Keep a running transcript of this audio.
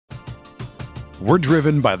We're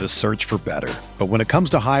driven by the search for better. But when it comes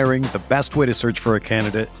to hiring, the best way to search for a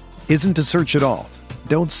candidate isn't to search at all.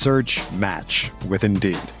 Don't search, match with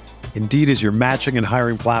Indeed. Indeed is your matching and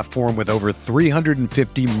hiring platform with over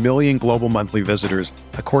 350 million global monthly visitors,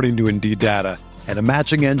 according to Indeed data, and a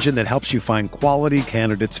matching engine that helps you find quality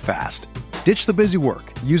candidates fast. Ditch the busy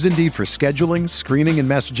work. Use Indeed for scheduling, screening, and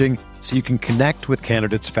messaging so you can connect with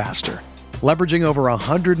candidates faster. Leveraging over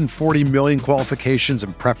 140 million qualifications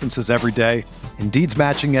and preferences every day, Indeed's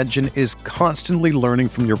matching engine is constantly learning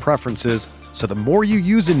from your preferences, so the more you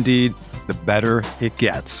use Indeed, the better it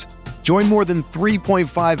gets. Join more than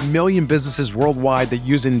 3.5 million businesses worldwide that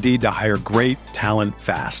use Indeed to hire great talent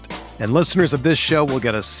fast. And listeners of this show will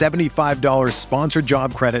get a $75 sponsored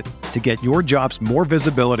job credit to get your jobs more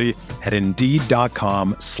visibility at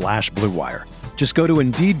Indeed.com/Blue Wire. Just go to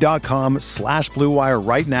Indeed.com/Blue Wire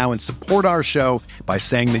right now and support our show by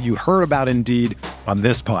saying that you heard about Indeed on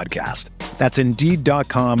this podcast. That's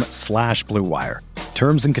Indeed.com/Blue Wire.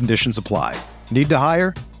 Terms and conditions apply. Need to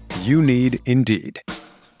hire? You need Indeed.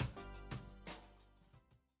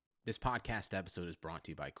 This podcast episode is brought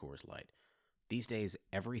to you by Coors Light. These days,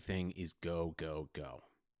 everything is go, go, go.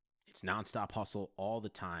 It's nonstop hustle all the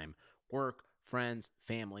time. Work, friends,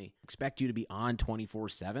 family, expect you to be on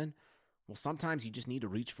 24/7. Well, sometimes you just need to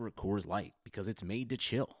reach for a Coors Light because it's made to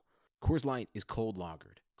chill. Coors Light is cold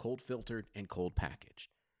lagered, cold filtered, and cold packaged.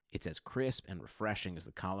 It's as crisp and refreshing as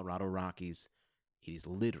the Colorado Rockies. It is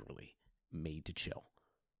literally made to chill.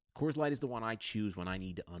 Coors Light is the one I choose when I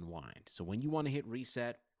need to unwind. So when you want to hit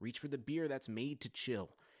reset, reach for the beer that's made to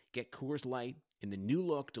chill. Get Coors Light in the new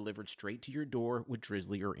look delivered straight to your door with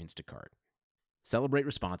Drizzly or Instacart. Celebrate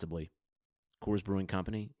responsibly. Coors Brewing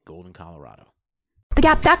Company, Golden, Colorado. The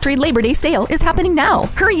Gap Factory Labor Day sale is happening now.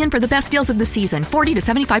 Hurry in for the best deals of the season. 40 to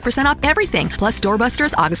 75% off everything. Plus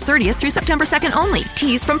doorbusters August 30th through September 2nd only.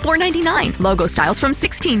 Tees from $4.99. Logo styles from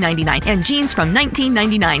 $16.99. And jeans from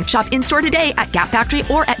 $19.99. Shop in-store today at Gap Factory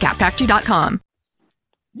or at gapfactory.com.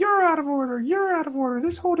 You're out of order. You're out of order.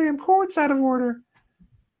 This whole damn court's out of order.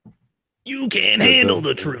 You can't handle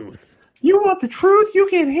the truth. You want the truth? You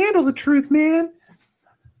can't handle the truth, man.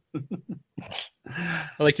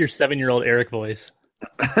 I like your 7-year-old Eric voice.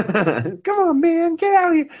 Come on, man. Get out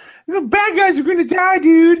of here. The bad guys are going to die,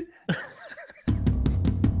 dude.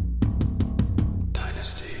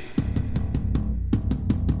 Dynasty.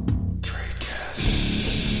 Tradecast.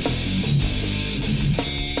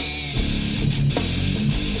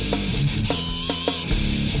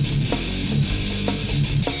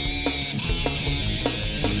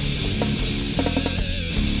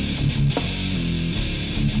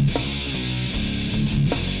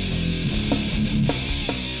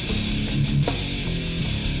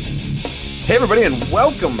 Hey everybody, and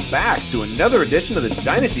welcome back to another edition of the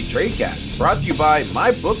Dynasty Tradecast, brought to you by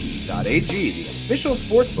MyBookie.ag, the official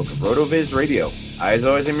sportsbook of RotoViz Radio. I, as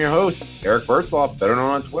always, am your host, Eric Bertzloff, better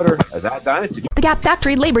known on Twitter as @Dynasty. The Gap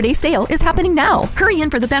Factory Labor Day sale is happening now. Hurry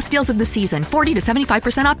in for the best deals of the season. 40 to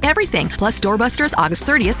 75% off everything. Plus doorbusters August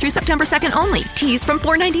 30th through September 2nd only. Tees from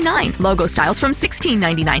 $4.99. Logo styles from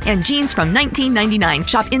 $16.99. And jeans from $19.99.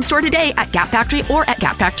 Shop in-store today at Gap Factory or at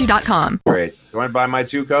gapfactory.com. Great. Joined by my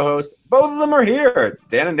two co-hosts. Both of them are here.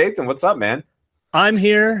 Dan and Nathan, what's up, man? I'm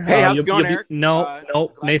here. Hey, how's it going, Eric? No,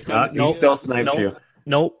 Nathan. He still sniped you.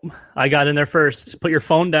 Nope. I got in there first. Put your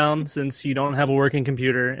phone down since you don't have a working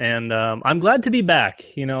computer, and I'm glad to be back.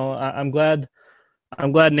 You know, I'm glad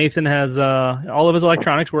Nathan has all of his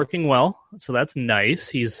electronics working well, so that's nice.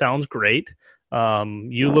 He sounds great.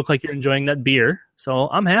 You look like you're enjoying that beer, so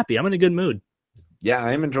I'm happy. I'm in a good mood. Yeah,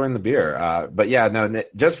 I am enjoying the beer. But yeah, no,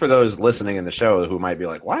 just for those listening in the show who might be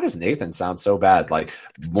like, why does Nathan sound so bad? Like,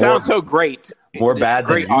 sounds so great. More bad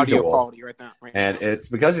than great audio usual. quality right now. Right and it's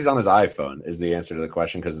because he's on his iPhone is the answer to the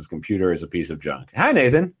question, because his computer is a piece of junk. Hi,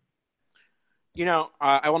 Nathan. You know,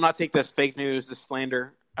 I will not take this fake news, this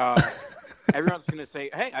slander. Everyone's going to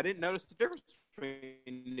say, hey, I didn't notice the difference between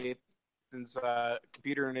Nathan's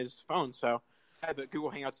computer and his phone. So, but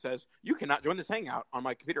Google Hangouts says, you cannot join this Hangout on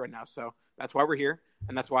my computer right now. So that's why we're here,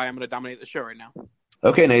 and that's why I'm going to dominate the show right now.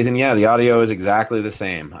 Okay, Nathan. Yeah, the audio is exactly the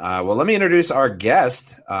same. Well, let me introduce our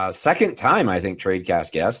guest. Second time, I think,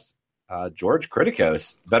 Tradecast guest, George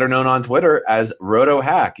Kritikos, better known on Twitter as Roto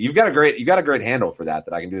Hack. You got a great handle for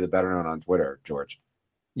that I can do the better known on Twitter, George.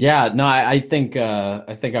 Yeah, no, I think I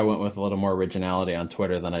went with a little more originality on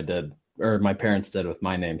Twitter than I did, or my parents did, with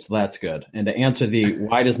my name. So that's good. And to answer the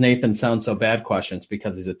why does Nathan sound so bad questions,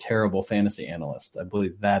 because he's a terrible fantasy analyst. I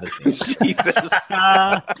believe that is the Jesus.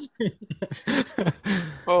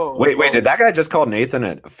 Wait, did that guy just call Nathan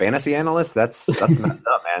a fantasy analyst? That's messed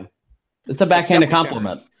up, man. It's a backhanded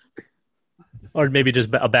compliment. Or maybe just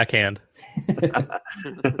a backhand.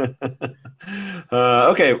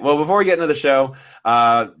 Okay, well, before we get into the show,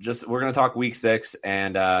 we're going to talk week 6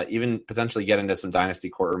 and even potentially get into some Dynasty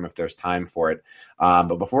Courtroom if there's time for it.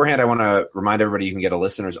 But beforehand, I want to remind everybody you can get a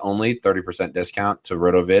listeners only 30% discount to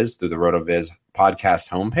RotoViz through the RotoViz podcast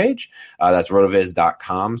homepage. That's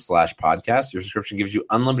rotoviz.com/podcast. Your subscription gives you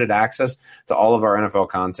unlimited access to all of our NFL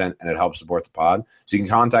content, and it helps support the pod. So you can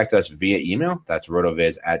contact us via email. That's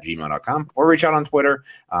rotoviz@gmail.com, or reach out on Twitter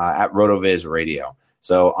at RotoVizRadio.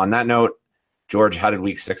 So on that note, George, how did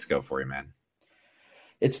week 6 go for you, man?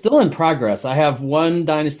 It's still in progress. I have one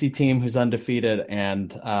Dynasty team who's undefeated,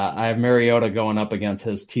 and I have Mariota going up against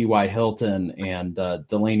his T.Y. Hilton and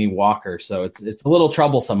Delaney Walker. So it's a little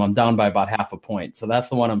troublesome. I'm down by about half a point. So that's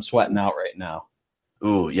the one I'm sweating out right now.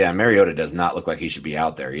 Ooh, yeah, Mariota does not look like he should be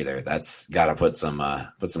out there either. That's got to put some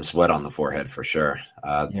sweat on the forehead for sure.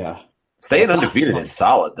 Yeah, staying undefeated is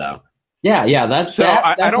solid though. Yeah, that's so.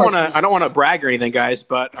 I don't want to brag or anything, guys,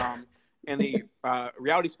 but in the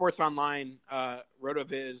Reality Sports Online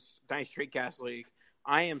RotoViz Dynasty Tradecast League,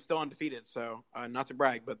 I am still undefeated. So not to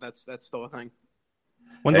brag, but that's still a thing.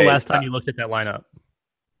 When's the last time you looked at that lineup?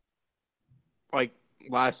 Like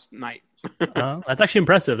last night. That's actually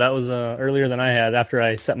impressive. That was earlier than I had after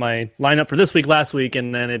I set my lineup for this week last week,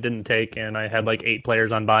 and then it didn't take, and I had like 8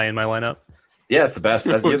 players on bye in my lineup. Yeah, it's the best.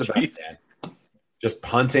 You're the best, Dan. Just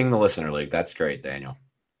punting the listener league. That's great, Daniel.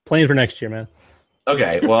 Playing for next year, man.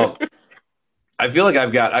 Okay, well, I feel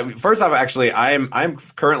like first off, actually, I'm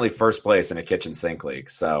currently first place in a kitchen sink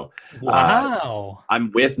league. So wow,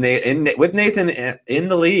 I'm with Nathan in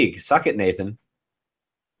the league. Suck it, Nathan.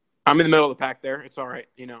 I'm in the middle of the pack there. It's all right,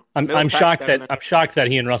 you know. I'm shocked that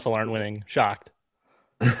he and Russell aren't winning. Shocked.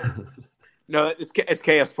 No, it's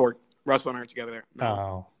KS4. Russell and I are together there. No.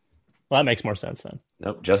 Oh, well, that makes more sense then.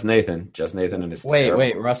 Nope, just Nathan. Just Nathan and his.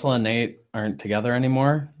 Wait. Russell and Nate aren't together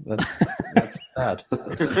anymore. That's sad.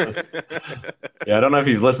 Yeah, I don't know if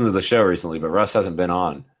you've listened to the show recently, but Russ hasn't been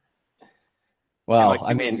on. Well,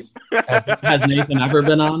 I mean, has Nathan ever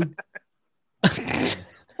been on?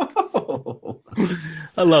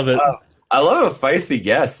 I love it. I love a feisty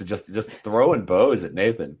guest just throwing bows at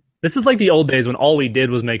Nathan. This is like the old days when all we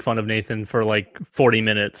did was make fun of Nathan for like 40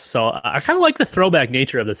 minutes. So I kind of like the throwback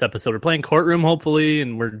nature of this episode. We're playing Courtroom, hopefully,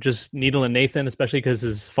 and we're just needling Nathan, especially because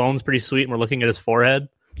his phone's pretty sweet and we're looking at his forehead.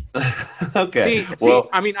 Okay. See,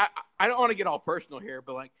 I mean, I don't want to get all personal here,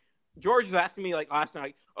 but like George was asking me like last night,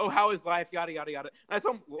 like, oh, how is life, yada, yada, yada. And I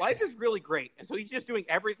told him life is really great. And so he's just doing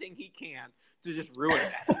everything he can to just ruin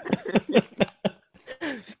that.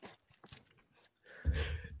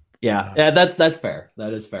 Yeah, that's fair.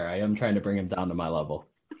 That is fair. I am trying to bring him down to my level.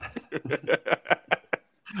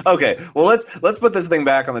 Okay, well let's put this thing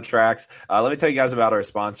back on the tracks. Let me tell you guys about our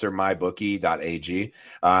sponsor, MyBookie.ag.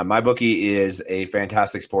 MyBookie is a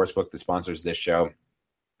fantastic sports book that sponsors this show.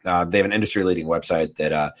 They have an industry-leading website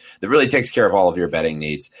that really takes care of all of your betting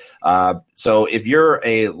needs. So if you're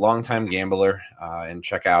a longtime gambler and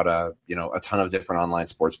check out a ton of different online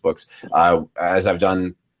sports books, as I've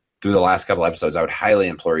done through the last couple episodes, I would highly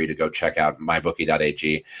implore you to go check out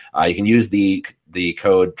mybookie.ag. You can use the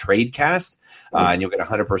code Tradecast, and you'll get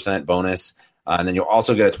 100% bonus. And then you'll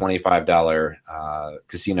also get a $25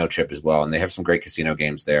 casino chip as well. And they have some great casino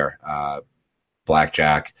games there.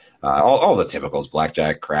 Blackjack, all the typicals,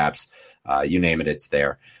 blackjack, craps, you name it, it's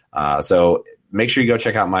there. So make sure you go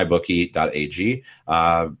check out mybookie.ag.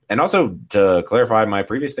 And also, to clarify my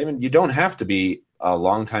previous statement, you don't have to be a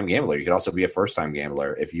long-time gambler. You could also be a first-time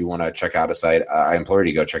gambler. If you want to check out a site, I implore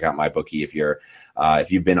you to go check out MyBookie if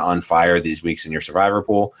you've been on fire these weeks in your survivor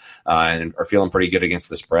pool and are feeling pretty good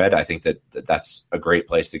against the spread. I think that's a great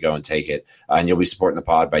place to go and take it. And you'll be supporting the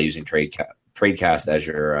pod by using Tradecast as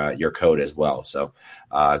your code as well. So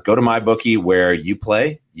go to MyBookie, where you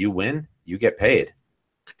play, you win, you get paid.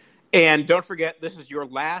 And don't forget, this is your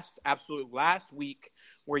absolute last week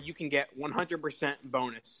where you can get 100%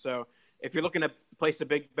 bonus. So if you're looking to place a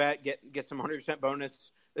big bet, get some 100%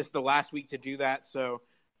 bonus, this is the last week to do that. So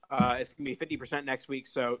it's going to be 50% next week.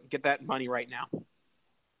 So get that money right now.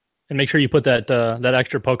 And make sure you put that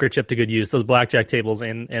extra poker chip to good use. Those blackjack tables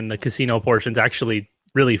and the casino portions actually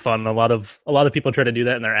really fun. A lot of people try to do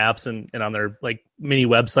that in their apps and on their like mini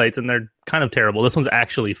websites, and they're kind of terrible. This one's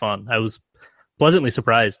actually fun. I was pleasantly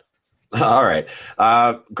surprised. All right.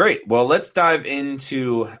 Great. Well, let's dive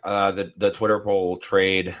into the Twitter poll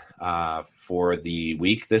trade for the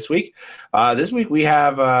week this week. This week we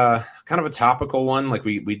have kind of a topical one like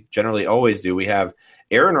we generally always do. We have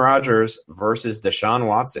Aaron Rodgers versus Deshaun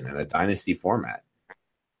Watson in a dynasty format.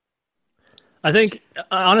 I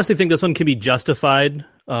honestly think this one can be justified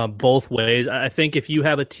both ways. I think if you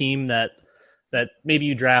have a team that that maybe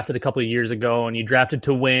you drafted a couple of years ago and you drafted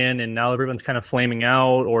to win, and now everyone's kind of flaming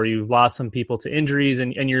out, or you've lost some people to injuries,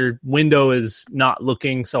 and your window is not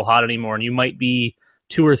looking so hot anymore, and you might be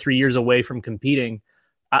 2 or 3 years away from competing.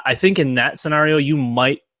 I think in that scenario, you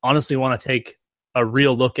might honestly want to take a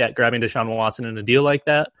real look at grabbing Deshaun Watson in a deal like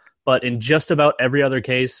that. But in just about every other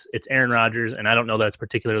case, it's Aaron Rodgers, and I don't know that it's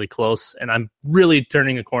particularly close. And I'm really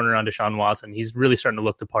turning a corner on Deshaun Watson. He's really starting to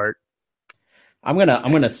look the part. I'm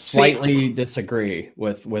gonna slightly disagree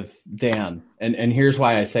with Dan, and here's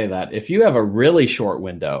why I say that. If you have a really short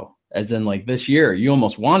window, as in like this year, you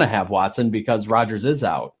almost want to have Watson because Rodgers is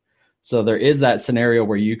out. So there is that scenario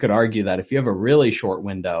where you could argue that if you have a really short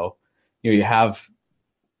window, you have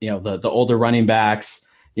the older running backs,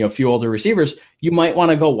 a few older receivers, you might want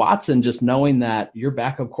to go Watson, just knowing that your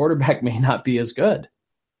backup quarterback may not be as good.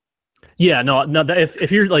 Yeah, no.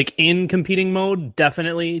 If you're like in competing mode,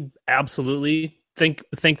 definitely, absolutely think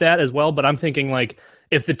that as well. But I'm thinking like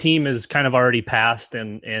if the team is kind of already passed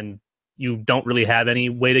and you don't really have any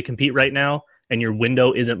way to compete right now, and your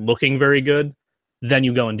window isn't looking very good, then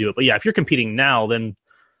you go and do it. But yeah, if you're competing now, then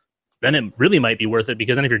it really might be worth it,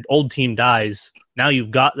 because then if your old team dies, now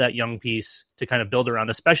you've got that young piece to kind of build around,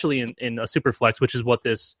 especially in a super flex, which is what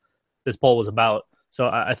this poll was about. So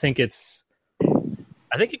I think it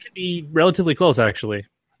could be relatively close, actually.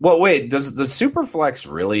 Well, wait, does the super flex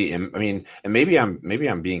really? I mean, and maybe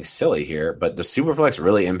I'm being silly here, but does super flex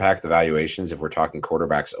really impact the valuations if we're talking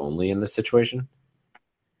quarterbacks only in this situation?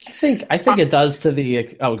 I think it does to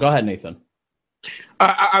the. Oh, go ahead, Nathan.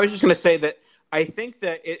 I was just going to say that I think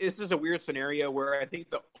that this is a weird scenario where I think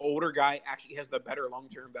the older guy actually has the better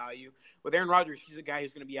long-term value. With Aaron Rodgers, he's a guy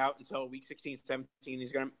who's going to be out until week 16, 17.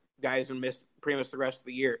 He's going to miss pretty much the rest of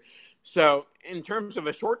the year. So in terms of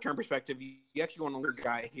a short-term perspective, you actually want an older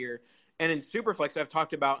guy here. And in Superflex, I've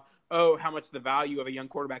talked about, how much the value of a young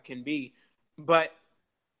quarterback can be. But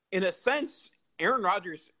in a sense, Aaron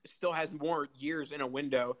Rodgers still has more years in a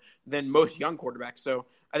window than most young quarterbacks. So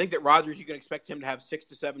I think that Rodgers, you can expect him to have 6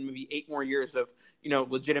 to 7, maybe 8 more years of,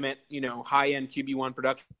 legitimate, high-end QB1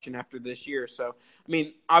 production after this year. So, I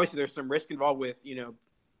mean, obviously there's some risk involved with,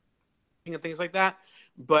 and things like that.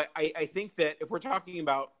 But I think that if we're talking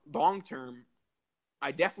about long-term,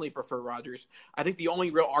 I definitely prefer Rodgers. I think the only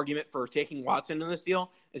real argument for taking Watson in this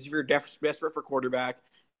deal is if you're desperate for quarterback,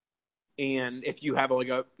 and if you have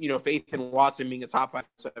faith in Watson being a top 5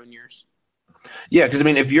 to 7 years. Yeah, because I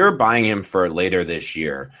mean, if you're buying him for later this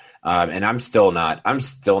year, and I'm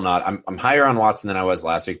higher on Watson than I was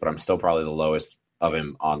last week, but I'm still probably the lowest of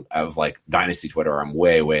him of like Dynasty Twitter. I'm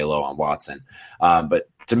way, way low on Watson. But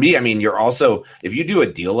to me, I mean, you're also, if you do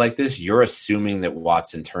a deal like this, you're assuming that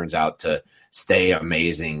Watson turns out to stay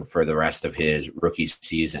amazing for the rest of his rookie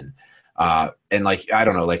season. And like, I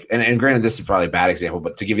don't know, like, and granted, this is probably a bad example,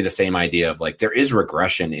 but to give you the same idea of like, there is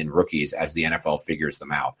regression in rookies as the NFL figures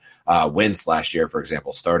them out. Wentz last year, for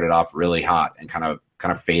example, started off really hot and kind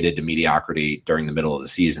of faded to mediocrity during the middle of the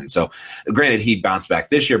season. So granted, he bounced back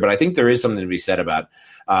this year, but I think there is something to be said about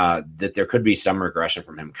that there could be some regression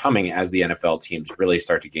from him coming as the NFL teams really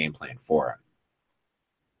start to game plan for him.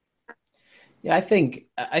 Yeah, I think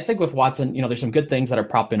with Watson, there's some good things that are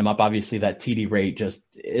propping him up. Obviously, that TD rate just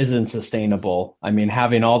isn't sustainable. I mean,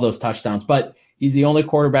 having all those touchdowns, but he's the only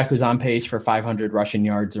quarterback who's on pace for 500 rushing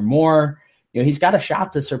yards or more. He's got a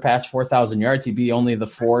shot to surpass 4,000 yards. He'd be only the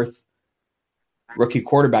 4th rookie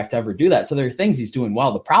quarterback to ever do that. So there are things he's doing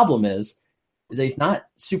well. The problem is that he's not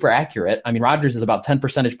super accurate. I mean, Rodgers is about 10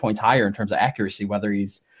 percentage points higher in terms of accuracy, whether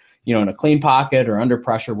he's in a clean pocket or under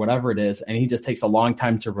pressure, whatever it is, and he just takes a long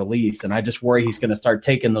time to release. And I just worry he's going to start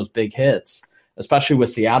taking those big hits, especially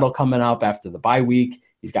with Seattle coming up after the bye week.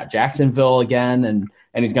 He's got Jacksonville again, and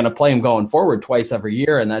he's going to play him going forward twice every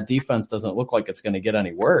year, and that defense doesn't look like it's going to get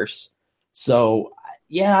any worse. So,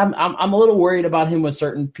 yeah, I'm a little worried about him with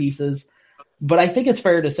certain pieces, but I think it's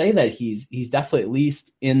fair to say that he's definitely at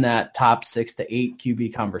least in that top 6 to 8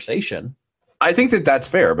 QB conversation. I think that that's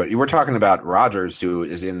fair, but we're talking about Rodgers, who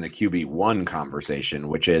is in the QB1 conversation,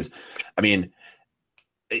 which is, I mean,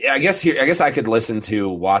 I guess I could listen to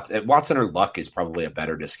Watson or Luck is probably a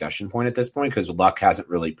better discussion point at this point, because Luck hasn't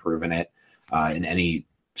really proven it in any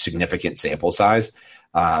significant sample size.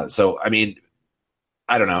 So, I mean,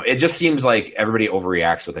 I don't know. It just seems like everybody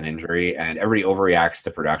overreacts with an injury, and everybody overreacts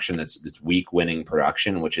to production that's weak winning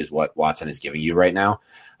production, which is what Watson is giving you right now.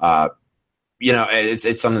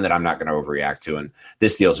 It's something that I'm not going to overreact to, and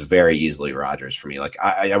this deal's very easily Rodgers for me. Like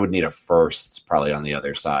I would need a first probably on the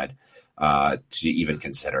other side to even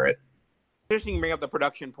consider it. Interesting to bring up the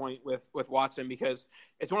production point with Watson, because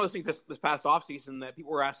it's one of those things this past offseason that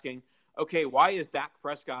people were asking, okay, why is Dak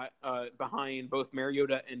Prescott behind both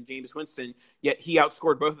Mariota and Jameis Winston, yet he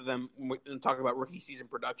outscored both of them when talking about rookie season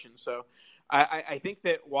production? So I think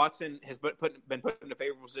that Watson has been put in a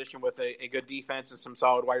favorable position with a good defense and some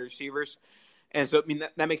solid wide receivers. And so, I mean,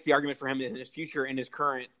 that makes the argument for him in his future and his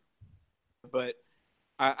current. But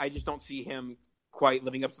I just don't see him quite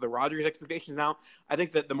living up to the Rodgers expectations now. I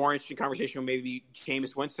think that the more interesting conversation will maybe be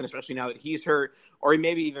Jameis Winston, especially now that he's hurt, or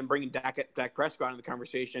maybe even bringing Dak Prescott into the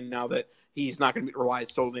conversation now that he's not going to rely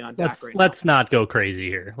solely on Dak right now. Let's not go crazy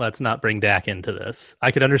here. Let's not bring Dak into this.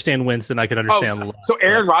 I could understand Winston. I could understand. So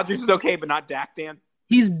Aaron Rodgers is okay, but not Dak, Dan?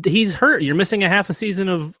 He's hurt. You're missing a half a season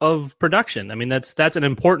of production. I mean, that's an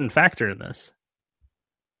important factor in this.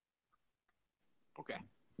 Okay.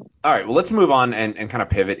 All right, well, let's move on and kind of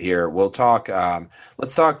pivot here. We'll talk.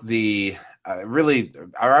 Let's talk the really.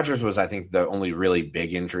 Rodgers was, I think, the only really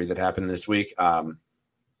big injury that happened this week.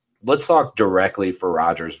 Let's talk directly for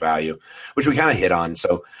Rodgers' value, which we kind of hit on.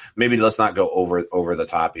 So maybe let's not go over the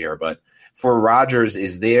top here. But for Rodgers,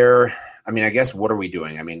 is there? I mean, I guess what are we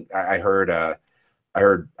doing? I mean, I heard. I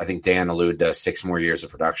think Dan alluded to 6 more years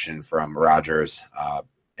of production from Rodgers.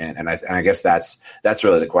 And I guess that's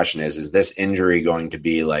really the question is this injury going to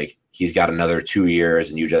be like he's got another 2 years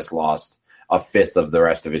and you just lost a fifth of the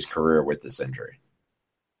rest of his career with this injury?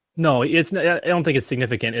 No, it's not, I don't think it's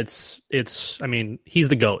significant. It's I mean, he's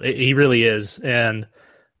the GOAT. He really is. And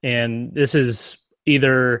this is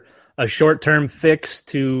either a short-term fix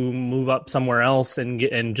to move up somewhere else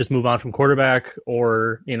and just move on from quarterback,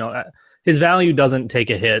 or, you know, his value doesn't take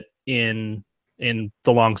a hit in the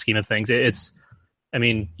long scheme of things. I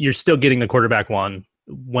mean, you're still getting the quarterback one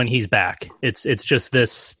when he's back. It's just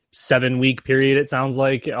this 7-week period, it sounds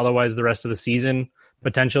like. Otherwise, the rest of the season,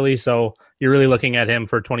 potentially. So you're really looking at him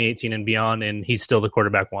for 2018 and beyond, and he's still the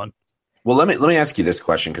quarterback one. Well, let me ask you this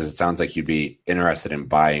question, because it sounds like you'd be interested in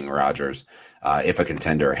buying Rodgers if a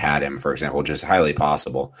contender had him, for example, which is highly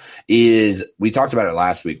possible. We talked about it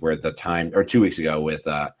last week, where the time, or 2 weeks ago, with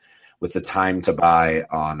the time to buy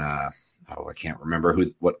on I can't remember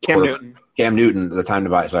Cam Newton. Cam Newton, the time to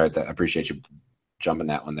buy. Sorry, I appreciate you jumping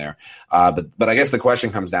that one there. But I guess the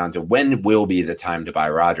question comes down to when will be the time to buy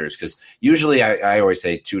Rodgers? Because usually I always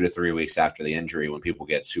say 2 to 3 weeks after the injury, when people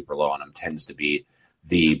get super low on him, tends to be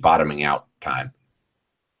the bottoming out time.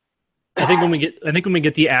 I think when we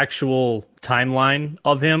get the actual timeline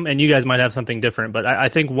of him, and you guys might have something different, but I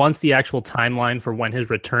think once the actual timeline for when his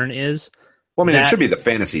return is. Well, I mean, it should be the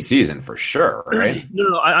fantasy season for sure, right?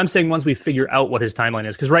 No, I'm saying once we figure out what his timeline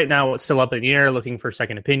is, because right now it's still up in the air, looking for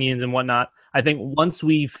second opinions and whatnot. I think once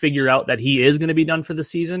we figure out that he is going to be done for the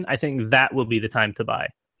season, I think that will be the time to buy.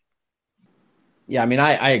 Yeah, I mean,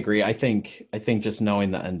 I agree. I think just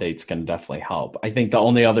knowing the end date's going to definitely help. I think the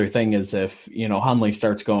only other thing is if, you know, Hundley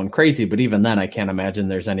starts going crazy, but even then I can't imagine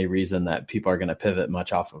there's any reason that people are going to pivot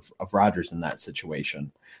much off of Rodgers in that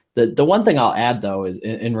situation. The one thing I'll add, though, is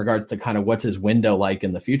in regards to kind of what's his window like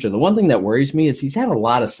in the future. The one thing that worries me is he's had a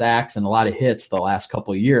lot of sacks and a lot of hits the last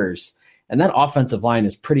couple of years, and that offensive line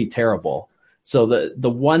is pretty terrible. So the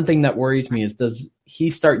one thing that worries me is, does he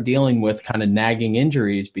start dealing with kind of nagging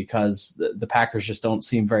injuries because the Packers just don't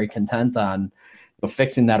seem very content on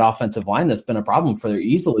fixing that offensive line that's been a problem for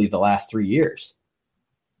easily the last 3 years?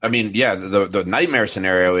 I mean, yeah, the nightmare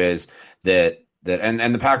scenario is that and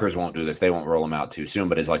the Packers won't do this. They won't roll him out too soon,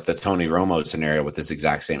 but it's like the Tony Romo scenario with this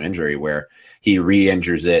exact same injury where he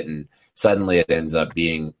re-injures it and suddenly it ends up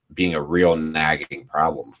being a real nagging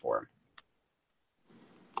problem for him.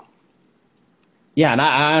 Yeah, and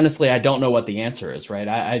I honestly don't know what the answer is, right?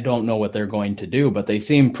 I don't know what they're going to do, but they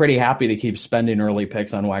seem pretty happy to keep spending early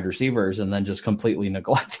picks on wide receivers and then just completely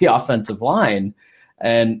neglect the offensive line.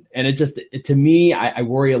 And to me, I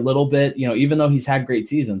worry a little bit, you know, even though he's had great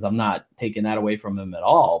seasons, I'm not taking that away from him at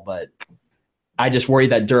all, but I just worry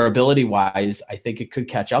that durability wise, I think it could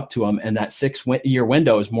catch up to him. And that 6-year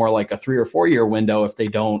window is more like a 3 or 4 year window if they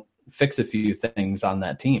don't fix a few things on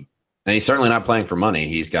that team. And he's certainly not playing for money.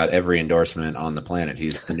 He's got every endorsement on the planet.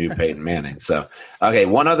 He's the new Peyton Manning. So, okay,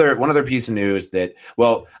 one other piece of news that,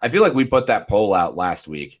 well, I feel like we put that poll out last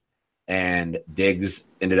week, and Diggs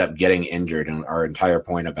ended up getting injured. And our entire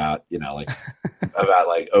point about, you know,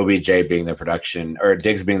 about OBJ being the production, or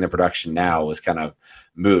Diggs being the production now, was kind of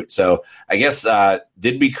moot. So I guess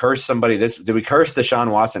did we curse somebody? Did we curse Deshaun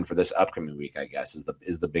Watson for this upcoming week? I guess is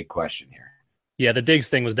the big question here. Yeah, the Diggs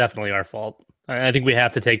thing was definitely our fault. I think we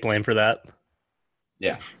have to take blame for that.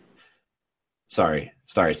 Yeah. Sorry,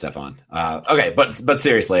 Stefan. Okay, but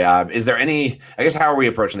seriously, is there any? I guess, how are we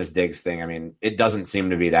approaching this Diggs thing? I mean, it doesn't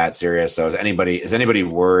seem to be that serious. So is anybody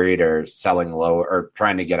worried or selling low or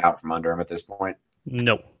trying to get out from under him at this point?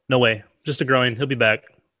 No way. Just a groin. He'll be back.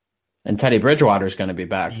 And Teddy Bridgewater's going to be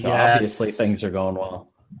back, so Yes. obviously things are going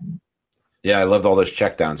well. Yeah, I loved all those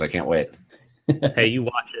checkdowns. I can't wait. Hey, you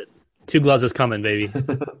watch it. 2 gloves is coming, baby.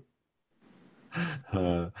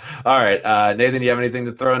 All right, Nathan, do you have anything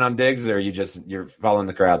to throw in on Diggs, or you're following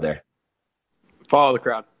the crowd there? Follow the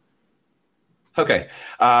crowd. Okay.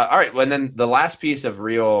 All right. Well, and then the last piece of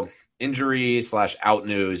real injury / out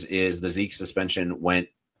news is the Zeke suspension went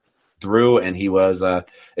through, and he was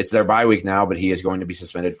it's their bye week now, but he is going to be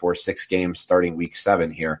suspended for 6 games starting week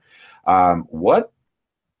 7 here. What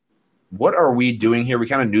are we doing here? We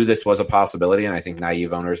kind of knew this was a possibility, and I think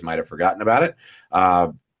naive owners might have forgotten about it.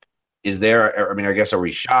 Is there? I mean, I guess, are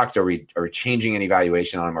we shocked? Are we changing any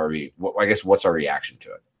valuation on him? I guess, what's our reaction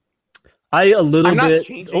to it? I'm not bit.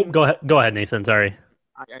 changing- Oh, go ahead, Nathan. Sorry,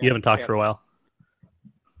 you haven't talked for a while.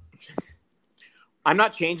 I'm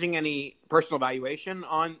not changing any personal valuation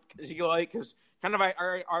on Ezekiel Elliott because kind of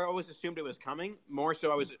I always assumed it was coming. More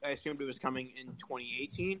so, I assumed it was coming in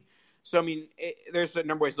 2018. So I mean, there's a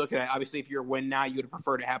number of ways to look at it. Obviously, if you're a win now, you would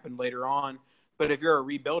prefer to happen later on. But if you're a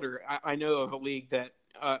rebuilder, I know of a league that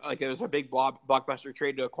it was a big blockbuster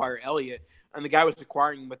trade to acquire Elliott, and the guy was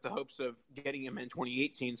acquiring with the hopes of getting him in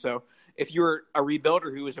 2018. So if you're a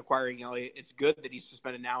rebuilder who is acquiring Elliott, it's good that he's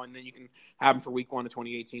suspended now, and then you can have him for week 1 of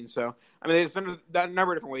 2018. So I mean, there's a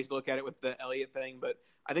number of different ways to look at it with the Elliott thing, but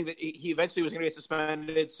I think that he eventually was going to get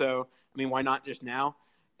suspended. So I mean, why not just now?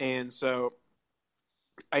 And so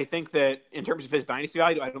I think that in terms of his dynasty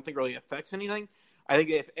value, I don't think really affects anything. I think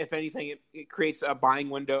if anything, it creates a buying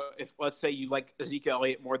window. If, let's say, you like Ezekiel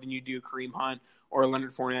Elliott more than you do Kareem Hunt or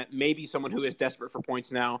Leonard Fournette, maybe someone who is desperate for points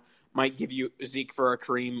now might give you Zeke for a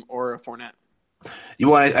Kareem or a Fournette.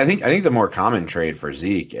 I think the more common trade for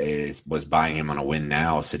Zeke was buying him on a win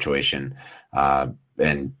now situation,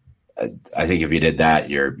 and I think if you did that,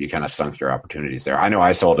 you kind of sunk your opportunities there. I know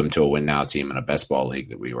I sold him to a win now team in a best ball league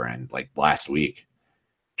that we were in like last week.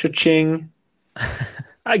 Cha-ching.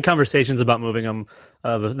 I had conversations about moving them,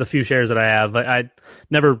 the few shares that I have. I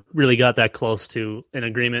never really got that close to an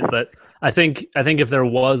agreement, but I think if there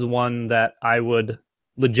was one that I would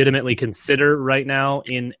legitimately consider right now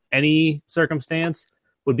in any circumstance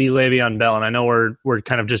would be Le'Veon Bell. And I know we're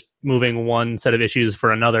kind of just moving one set of issues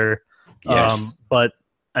for another. Yes. But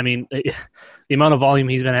I mean, the amount of volume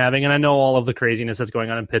he's been having, and I know all of the craziness that's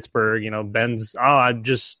going on in Pittsburgh, Ben's,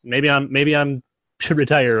 maybe I'm should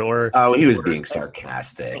retire, or he was being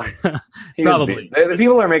sarcastic. Probably. The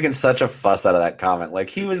people are making such a fuss out of that comment. Like,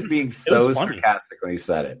 he was being so sarcastic when he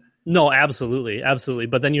said it. No, absolutely.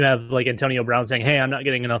 But then you have like Antonio Brown saying, "Hey, I'm not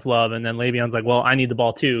getting enough love," and then Le'Veon's like, "Well, I need the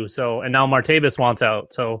ball too." So, and now Martavis wants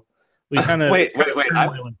out. So we kind of wait.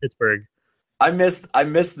 in Pittsburgh. I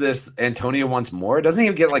missed this. Antonio wants more. Doesn't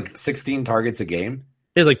he get like 16 targets a game?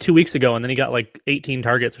 It was like 2 weeks ago, and then he got like 18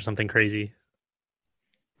 targets or something crazy.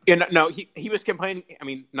 Yeah, no, he was complaining. I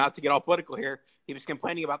mean, not to get all political here, he was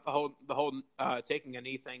complaining about the whole taking a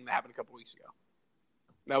knee thing that happened a couple weeks ago.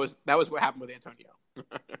 That was what happened with Antonio.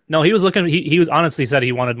 No, he was looking. He was honestly said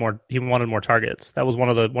he wanted more. He wanted more targets. That was one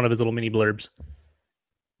of his little mini blurbs.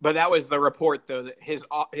 But that was the report, though, that his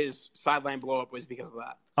sideline blow up was because of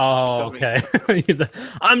that. Oh, okay.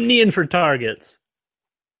 I'm kneeing for targets.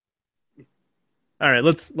 All right,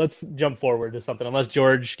 let's jump forward to something. Unless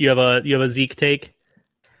George, do you have a Zeke take?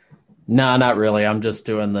 No, not really. I'm just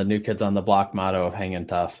doing the New Kids on the Block motto of hanging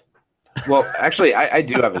tough. Well, actually, I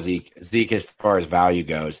do have a Zeke. Zeke, as far as value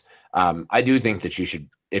goes, I do think that you should,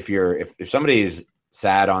 if somebody is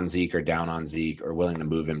sad on Zeke or down on Zeke or willing to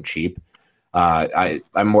move him cheap,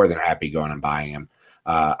 I'm more than happy going and buying him.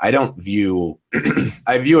 I view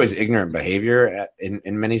his ignorant behavior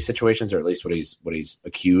in many situations, or at least what he's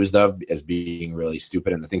accused of as being really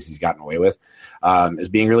stupid, and the things he's gotten away with as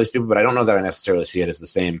being really stupid. But I don't know that I necessarily see it as the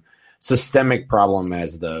same systemic problem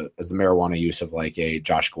as the marijuana use of like a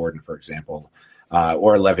Josh Gordon, for example,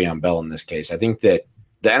 or Le'Veon Bell in this case. I think that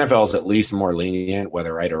the NFL is at least more lenient,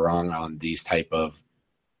 whether right or wrong, on these type of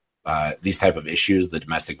issues, the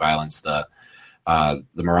domestic violence, the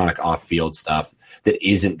moronic off-field stuff that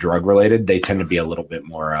isn't drug related. They tend to be a little bit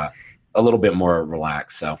more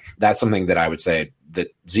relaxed. So that's something that I would say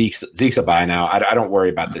that Zeke's a buy now. I don't worry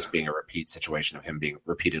about this being a repeat situation of him being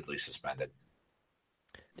repeatedly suspended.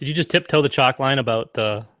 Did you just tiptoe the chalk line about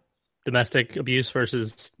domestic abuse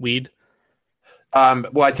versus weed?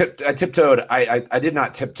 Well, I tiptoed. I did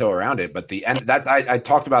not tiptoe around it, but I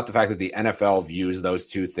talked about the fact that the NFL views those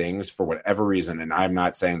two things for whatever reason, and I'm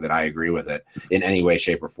not saying that I agree with it in any way,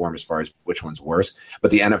 shape, or form as far as which one's worse. But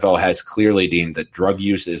the NFL has clearly deemed that drug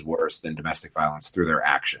use is worse than domestic violence through their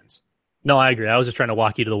actions. No, I agree. I was just trying to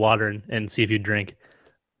walk you to the water and see if you'd drink.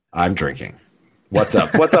 I'm drinking. What's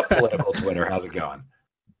up? What's up, political Twitter? How's it going?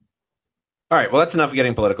 All right, well, that's enough of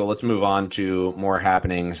getting political. Let's move on to more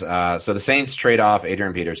happenings. So the Saints trade off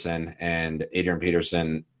Adrian Peterson, and Adrian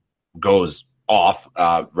Peterson goes off.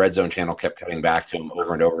 Red Zone channel kept coming back to him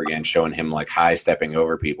over and over again, showing him like high stepping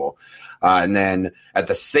over people. And then at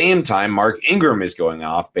the same time, Mark Ingram is going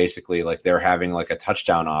off. Basically, like they're having like a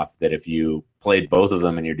touchdown off that if you played both of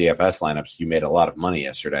them in your DFS lineups, you made a lot of money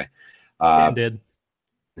yesterday. Did.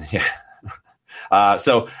 Yeah.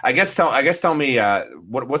 So I guess tell me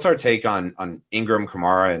what's our take on Ingram,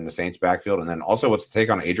 Kamara, and the Saints backfield, and then also what's the take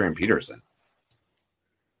on Adrian Peterson?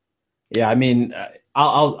 Yeah, I mean,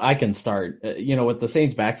 I can start. With the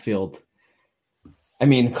Saints backfield, I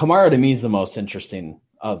mean, Kamara to me is the most interesting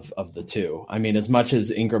of the two. I mean, as much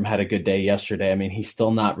as Ingram had a good day yesterday, I mean, he's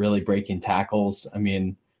still not really breaking tackles. I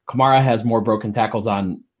mean, Kamara has more broken tackles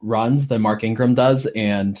on runs than Mark Ingram does,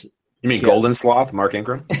 and you mean Golden Sloth, Mark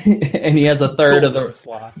Ingram? And he has a third of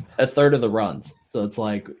the runs. So it's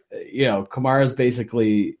like, Kamara's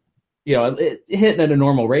basically, hitting at a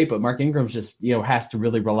normal rate, but Mark Ingram's just, has to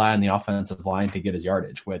really rely on the offensive line to get his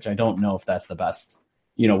yardage, which I don't know if that's the best,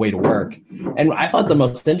 way to work. And I thought the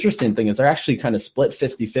most interesting thing is they're actually kind of split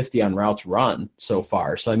 50-50 on routes run so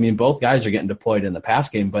far. So, I mean, both guys are getting deployed in the pass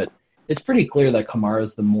game, but it's pretty clear that Kamara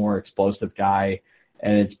is the more explosive guy.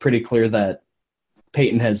 And it's pretty clear that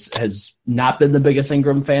Peyton has not been the biggest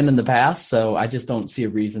Ingram fan in the past, so I just don't see a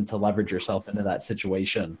reason to leverage yourself into that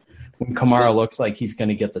situation when Kamara looks like he's going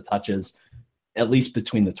to get the touches at least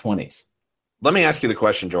between the 20s. Let me ask you the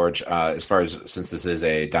question, George, since this is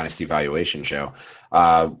a Dynasty valuation show.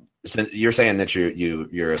 Since you're saying that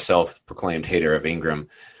you're a self-proclaimed hater of Ingram.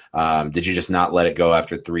 Did you just not let it go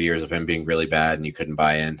after 3 years of him being really bad and you couldn't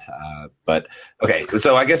buy in? But okay,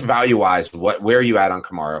 so I guess value-wise, where are you at on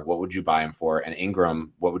Kamara? What would you buy him for? And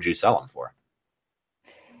Ingram, what would you sell him for?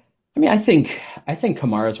 I mean, I think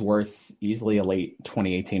Kamara's worth easily a late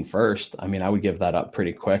 2018 first. I mean, I would give that up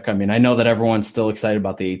pretty quick. I mean, I know that everyone's still excited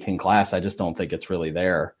about the 18 class. I just don't think it's really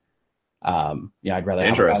there. I'd rather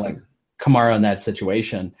have a guy like Kamara in that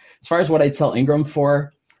situation. As far as what I'd sell Ingram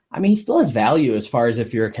for, I mean, he still has value as far as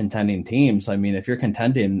if you're a contending team. So, I mean, if you're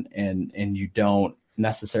contending and you don't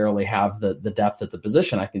necessarily have the depth at the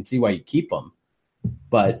position, I can see why you keep him.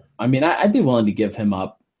 But, I mean, I'd be willing to give him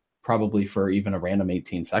up probably for even a random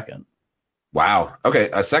 18 second. Wow. Okay.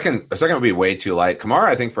 A second would be way too light. Kamara,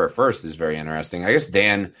 I think for a first is very interesting. I guess,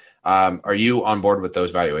 Dan, are you on board with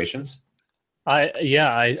those valuations?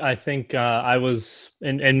 I think I was,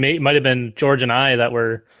 and might have been George and I that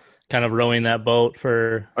were kind of rowing that boat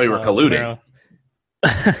for. Oh, you were colluding.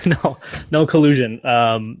 No collusion.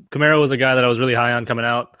 Kamara was a guy that I was really high on coming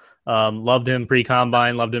out. Loved him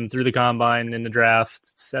pre-combine, loved him through the combine, in the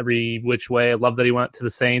draft, every which way. I love that he went to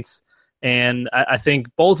the Saints. And I think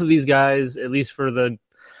both of these guys, at least for the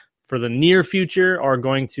near future, are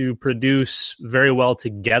going to produce very well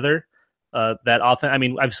together. That often, I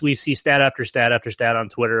mean, we see stat after stat after stat on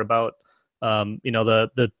Twitter about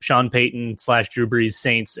the Sean Payton / Drew Brees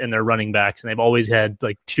Saints and their running backs, and they've always had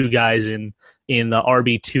like two guys in the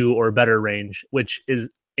RB2 or better range, which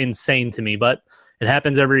is insane to me. But it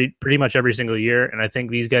happens pretty much every single year, and I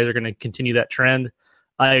think these guys are going to continue that trend.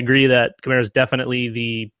 I agree that Kamara is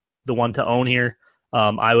definitely the one to own here.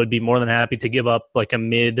 I would be more than happy to give up like a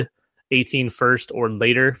mid 18 first or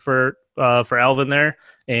later for Alvin there.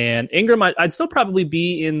 And Ingram, I'd still probably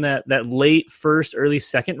be in that late first, early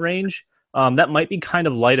second range. That might be kind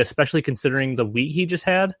of light, especially considering the week he just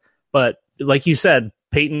had. But like you said,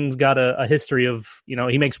 Peyton's got a history of,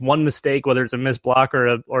 he makes one mistake, whether it's a missed block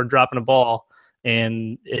or dropping a ball,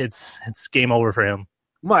 and it's game over for him.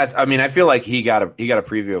 Well, I mean, I feel like he got a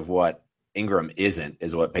preview of what Ingram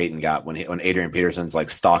is what Peyton got when Adrian Peterson's like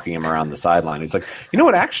stalking him around the sideline. He's like, you know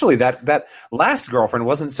what? Actually, that last girlfriend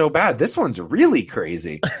wasn't so bad. This one's really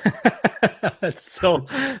crazy. That's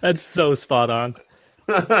so spot on.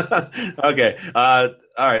 Okay. All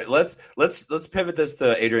right. Let's pivot this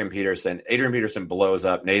to Adrian Peterson. Adrian Peterson blows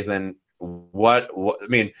up. Nathan, what I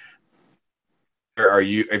mean,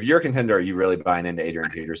 if you're a contender, are you really buying into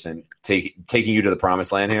Adrian Peterson taking you to the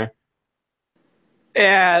promised land here?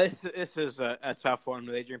 Yeah, this is a tough one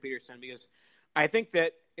with Adrian Peterson because I think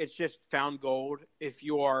that it's just found gold if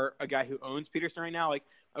you are a guy who owns Peterson right now. Like,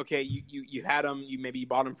 okay, you had him, you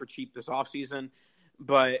bought him for cheap this offseason,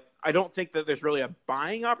 but I don't think that there's really a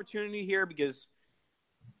buying opportunity here because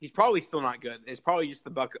he's probably still not good. It's probably just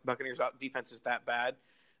the Buccaneers defense is that bad.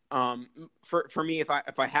 For me, if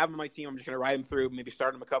I have him on my team, I'm just going to ride him through, maybe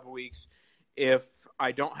start him a couple weeks. If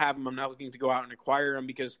I don't have him, I'm not looking to go out and acquire him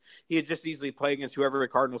because he would just easily play against whoever the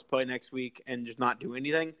Cardinals play next week and just not do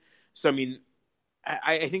anything. So, I mean,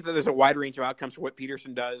 I think that there's a wide range of outcomes for what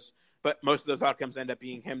Peterson does. but most of those outcomes end up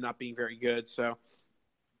being him not being very good. So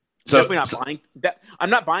definitely not buying. I'm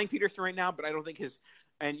not buying Peterson right now, but I don't think his.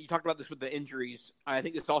 And you talked about this with the injuries. I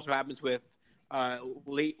think this also happens with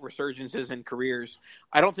late resurgences in careers.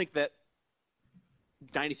 I don't think that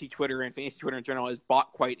Dynasty Twitter and Fantasy Twitter in general is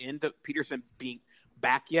bought quite into Peterson being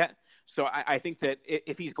back yet. So I think that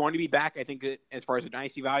if he's going to be back, I think that as far as the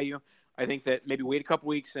Dynasty value, I think that maybe wait a couple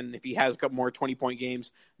weeks, and if he has a couple more 20-point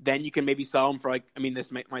games, then you can maybe sell him for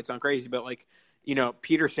this might sound crazy, but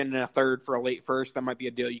Peterson in a third for a late first, that might be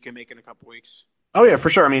a deal you can make in a couple weeks. Oh yeah, for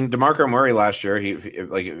sure. I mean, DeMarco Murray last year,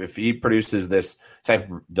 if he produces this type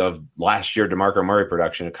of last year DeMarco Murray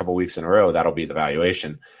production a couple weeks in a row, that'll be the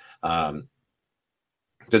valuation.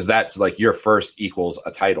 Because that's your first equals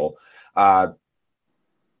a title.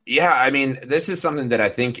 Yeah, I mean, this is something that I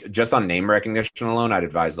think just on name recognition alone, I'd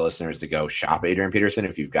advise the listeners to go shop Adrian Peterson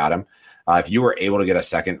if you've got him. If you were able to get a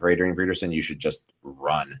second for Adrian Peterson, you should just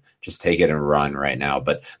run. Just take it and run right now.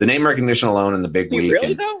 But the name recognition alone in the big week.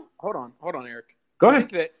 Really, though? Hold on, Eric. Go ahead. I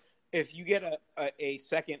think that if you get a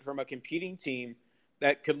second from a competing team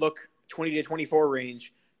that could look 20 to 24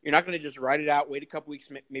 range, you're not going to just ride it out, wait a couple weeks,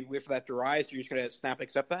 maybe wait for that to rise. You're just going to snap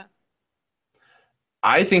accept that?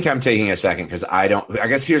 I think I'm taking a second because I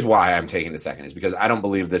guess here's why I'm taking the second is because I don't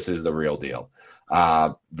believe this is the real deal.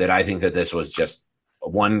 That I think that this was just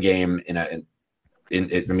one game and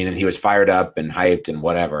he was fired up and hyped and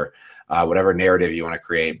whatever narrative you want to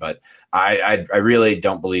create. But I really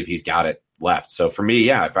don't believe he's got it left. So for me,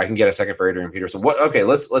 yeah, if I can get a second for Adrian Peterson,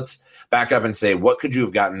 let's back up and say, what could you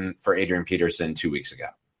have gotten for Adrian Peterson 2 weeks ago?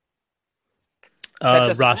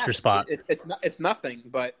 Roster matter. Spot. It's nothing,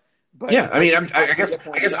 but yeah, I mean, I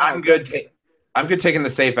guess I'm good. I'm good taking the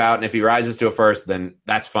safe out, and if he rises to a first, then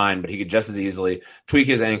that's fine. But he could just as easily tweak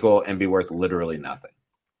his ankle and be worth literally nothing.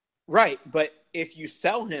 Right, but if you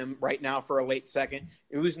sell him right now for a late second,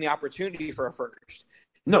 you're losing the opportunity for a first.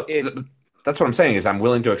 No, that's what I'm saying is I'm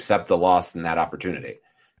willing to accept the loss in that opportunity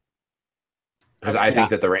because I think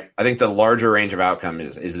that the larger range of outcome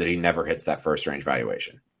is that he never hits that first range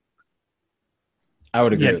valuation. I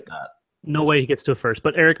would agree with that. No way he gets to a first.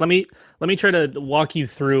 But Eric, let me try to walk you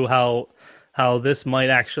through how this might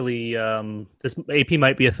actually this AP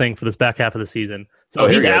might be a thing for this back half of the season. So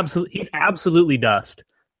he's absolutely dust.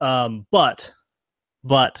 But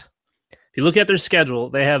if you look at their schedule,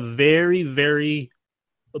 they have very, very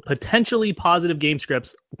potentially positive game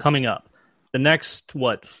scripts coming up. The next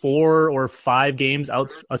 4 or 5 games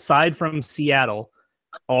aside from Seattle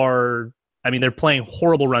they're playing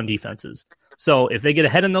horrible run defenses. So if they get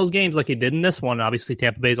ahead in those games like they did in this one, obviously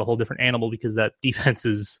Tampa Bay is a whole different animal because that defense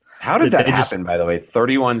is... How did that happen, by the way?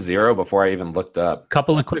 31-0 before I even looked up.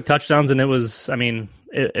 Couple of quick touchdowns, and it was,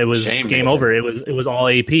 it was game over. It was all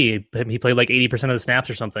AP. He played like 80% of the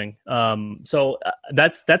snaps or something. So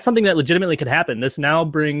that's something that legitimately could happen. This now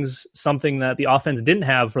brings something that the offense didn't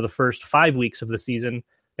have for the first 5 weeks of the season.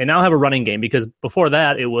 They now have a running game because before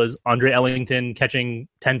that it was Andre Ellington catching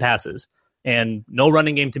 10 passes and no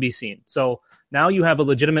running game to be seen. So now you have a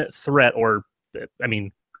legitimate threat,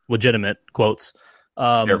 legitimate quotes.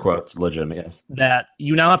 Air quotes, legitimate, yes. That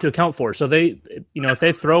you now have to account for. So they, if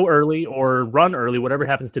they throw early or run early, whatever it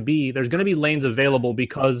happens to be, there's going to be lanes available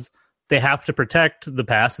because they have to protect the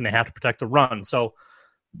pass and they have to protect the run. So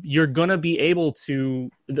you're going to be able to,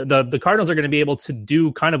 the Cardinals are going to be able to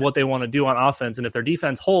do kind of what they want to do on offense. And if their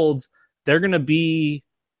defense holds, they're going to be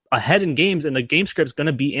ahead in games, and the game script's going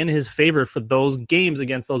to be in his favor for those games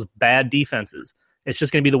against those bad defenses. It's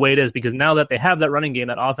just going to be the way it is because now that they have that running game,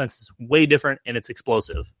 that offense is way different and it's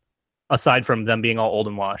explosive, aside from them being all old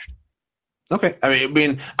and washed. Okay.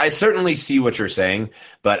 I certainly see what you're saying,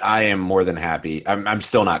 but I am more than happy. I'm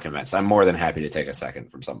still not convinced. I'm more than happy to take a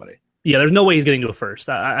second from somebody. Yeah, there's no way he's getting to a first.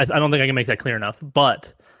 I don't think I can make that clear enough.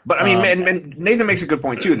 But and Nathan makes a good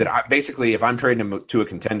point too, that basically if I'm trading him to a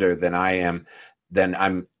contender, then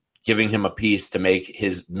I'm giving him a piece to make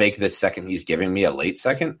this second he's giving me a late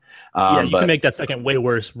second. You can make that second way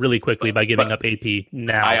worse really quickly by giving up AP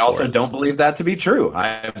now. I also don't believe that to be true.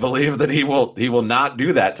 I believe that he will not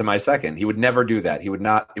do that to my second. He would never do that. He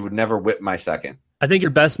would never whip my second. I think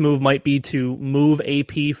your best move might be to move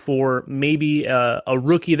AP for maybe a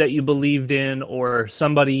rookie that you believed in or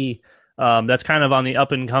somebody that's kind of on the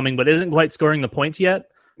up and coming but isn't quite scoring the points yet.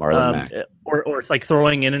 Or like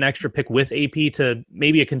throwing in an extra pick with AP to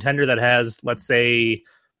maybe a contender that has, let's say,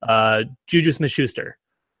 Juju Smith-Schuster.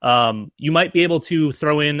 You might be able to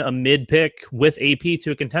throw in a mid pick with AP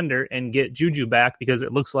to a contender and get Juju back because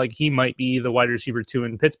it looks like he might be the wide receiver 2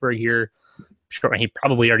 in Pittsburgh here. Sure, he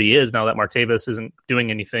probably already is now that Martavis isn't doing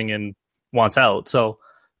anything and wants out. So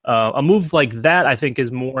a move like that, I think,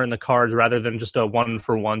 is more in the cards rather than just a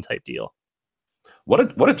 1-for-1 type deal.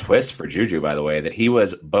 What a twist for Juju, by the way, that he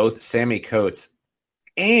was both Sammy Coates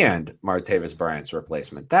and Martavis Bryant's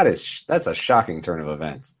replacement. That's a shocking turn of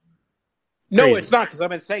events. No, Crazy. it's not, because I've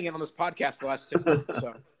been saying it on this podcast for the last 6 months.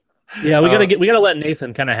 So. Yeah, we gotta let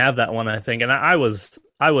Nathan kind of have that one, I think. And I was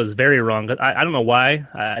very wrong. I don't know why.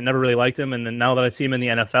 I never really liked him, and then now that I see him in the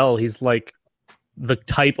NFL, he's like the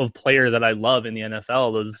type of player that I love in the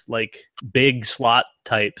NFL. Those like big slot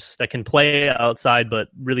types that can play outside but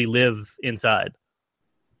really live inside.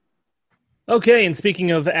 Okay, and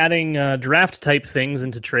speaking of adding draft type things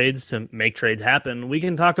into trades to make trades happen, we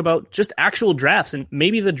can talk about just actual drafts and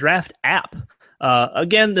maybe the draft app.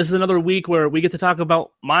 Again, this is another week where we get to talk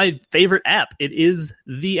about my favorite app. It is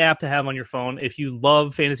the app to have on your phone. If you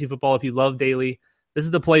love fantasy football, if you love daily, this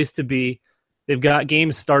is the place to be. They've got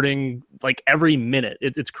games starting like every minute.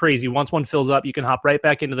 It's crazy. Once one fills up, you can hop right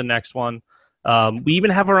back into the next one. We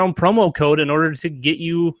even have our own promo code in order to get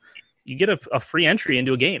you get a free entry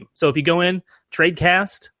into a game. So if you go in,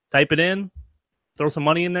 Tradecast, type it in, throw some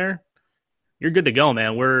money in there, you're good to go,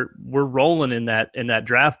 man. We're rolling in that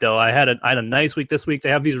draft though. I had a nice week this week. They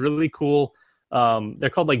have these really cool they're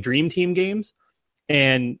called like Dream Team games,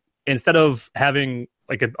 and instead of having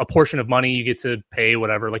like a portion of money you get to pay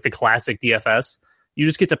whatever, like the classic DFS, you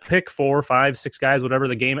just get to pick 4, 5, 6 guys, whatever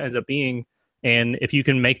the game ends up being, and if you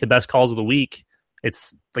can make the best calls of the week,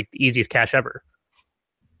 it's like the easiest cash ever.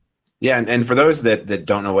 Yeah, and for those that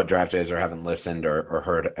don't know what draft is or haven't listened or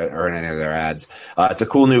heard any of their ads, it's a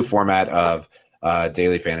cool new format of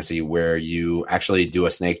daily fantasy where you actually do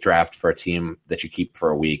a snake draft for a team that you keep for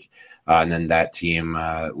a week, and then that team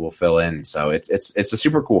will fill in. So it's a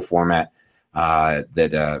super cool format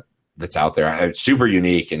that's out there. It's super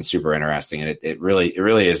unique and super interesting, and it really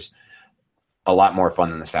is a lot more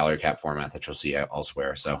fun than the salary cap format that you'll see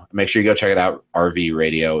elsewhere. So make sure you go check it out. RV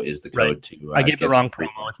Radio is the code right. to. I gave the wrong promo.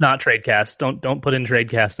 It's not Tradecast. Don't put in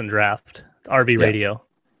Tradecast and draft. RV Radio.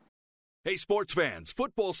 Hey, sports fans!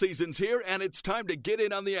 Football season's here, and it's time to get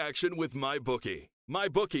in on the action with MyBookie.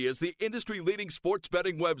 MyBookie is the industry-leading sports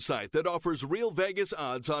betting website that offers real Vegas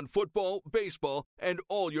odds on football, baseball, and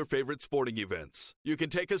all your favorite sporting events. You can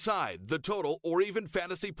take a side, the total, or even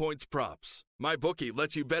fantasy points props. MyBookie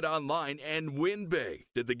lets you bet online and win big.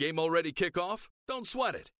 Did the game already kick off? Don't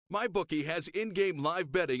sweat it. MyBookie has in-game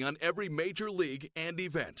live betting on every major league and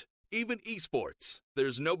event, even esports.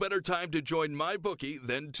 There's no better time to join MyBookie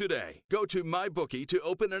than today. Go to MyBookie to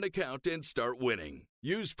open an account and start winning.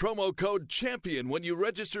 Use promo code CHAMPION when you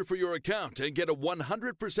register for your account and get a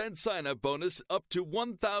 100% sign-up bonus up to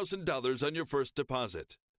 $1,000 on your first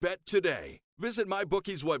deposit. Bet today. Visit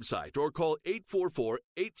MyBookie's website or call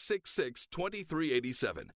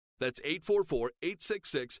 844-866-2387. That's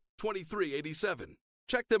 844-866-2387.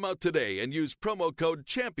 Check them out today and use promo code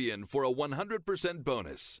CHAMPION for a 100%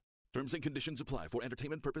 bonus. Terms and conditions apply for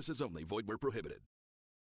entertainment purposes only. Void where prohibited.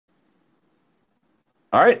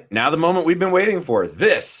 All right, now the moment we've been waiting for.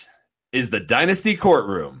 This is the Dynasty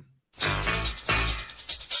Courtroom.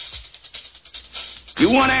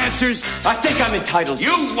 You want answers? I think I'm entitled.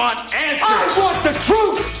 You want answers? I want the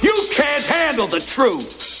truth! You can't handle the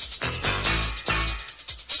truth!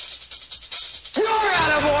 You're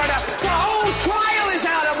out of order! The whole trial is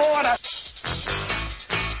out of order!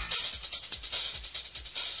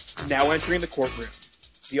 Now entering the courtroom,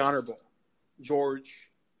 the Honorable George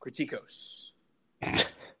Kritikos.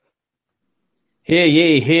 Hear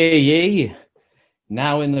ye.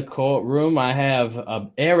 Now in the courtroom, I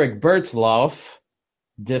have Eric Bertzloff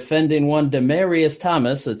defending one Demarius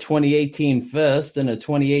Thomas, a 2018 first and a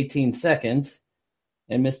 2018 second,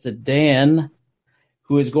 and Mr. Dan,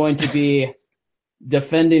 who is going to be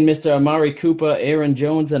defending Mr. Amari Cooper, Aaron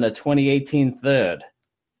Jones, and a 2018 third.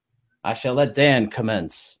 I shall let Dan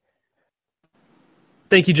commence.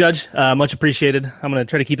 Thank you, Judge. Much appreciated. I'm going to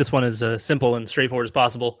try to keep this one as simple and straightforward as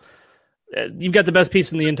possible. You've got the best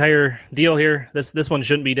piece in the entire deal here. This one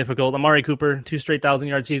shouldn't be difficult. Amari Cooper, 2 straight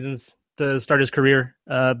 1,000-yard seasons to start his career.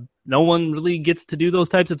 No one really gets to do those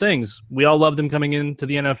types of things. We all loved him coming into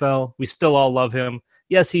the NFL. We still all love him.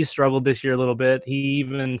 Yes, he struggled this year a little bit. He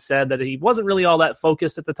even said that he wasn't really all that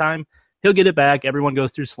focused at the time. He'll get it back. Everyone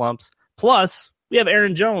goes through slumps. Plus, we have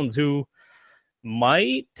Aaron Jones, who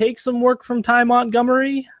might take some work from Ty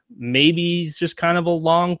Montgomery. Maybe he's just kind of a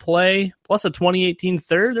long play. Plus a 2018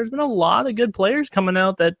 third. There's been a lot of good players coming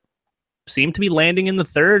out that seem to be landing in the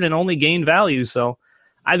third and only gain value. So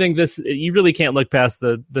I think you really can't look past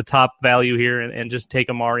the top value here and just take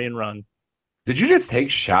Amari and run. Did you just take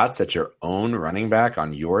shots at your own running back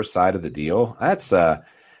on your side of the deal? That's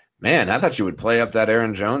Man, I thought you would play up that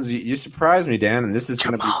Aaron Jones. You surprised me, Dan, and this is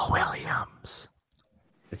going to be Jamal Williams.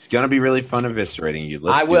 It's going to be really fun eviscerating you.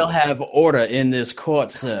 I will have order in this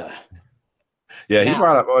court, sir. Yeah, he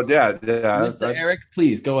brought up. Oh, yeah. Mr. Eric,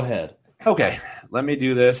 please go ahead. Okay, let me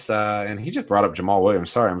do this. And he just brought up Jamal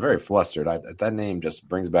Williams. Sorry, I'm very flustered. That name just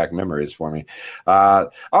brings back memories for me.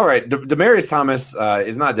 All right, Demaryius Thomas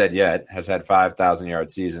is not dead yet. Has had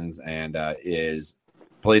 5,000-yard seasons and is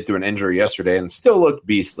played through an injury yesterday and still looked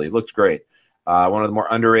beastly. Looked great. One of the more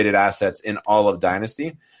underrated assets in all of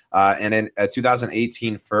Dynasty. And in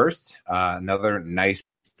 2018 first, another nice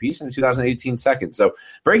piece, in 2018 second. So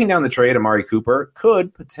breaking down the trade, Amari Cooper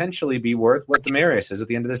could potentially be worth what Demaryius is at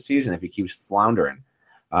the end of the season if he keeps floundering.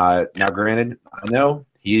 Now, granted, I know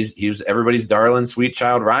he was everybody's darling, sweet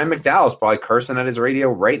child. Ryan McDowell's probably cursing at his radio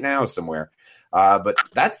right now somewhere. But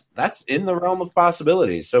that's in the realm of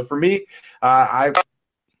possibilities. So for me,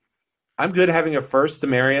 I'm good having a first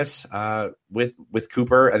Demaryius with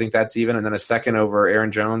Cooper. I think that's even, and then a second over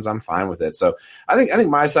Aaron Jones. I'm fine with it. So I think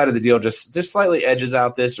my side of the deal just slightly edges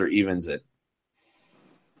out this or evens it.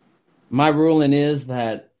 My ruling is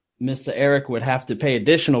that Mr. Eric would have to pay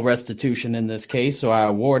additional restitution in this case, so I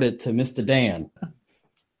award it to Mr. Dan.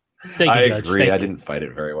 Thank you, I Judge. agree. I didn't fight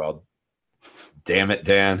it very well. Damn it,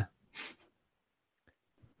 Dan.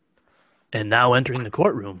 And now entering the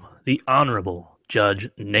courtroom, the Honorable Judge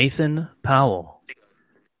Nathan Powell.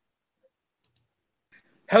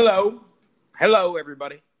 Hello. Hello,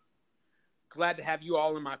 everybody. Glad to have you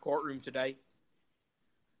all in my courtroom today.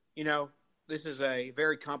 You know, this is a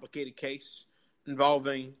very complicated case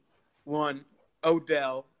involving one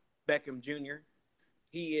Odell Beckham Jr.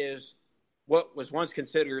 He is what was once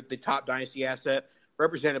considered the top Dynasty asset,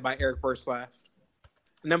 represented by Eric Burslaff.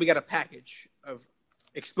 And then we got a package of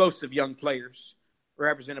explosive young players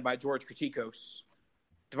represented by George Kritikos,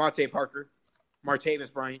 Devontae Parker,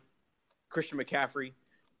 Martavis Bryant, Christian McCaffrey,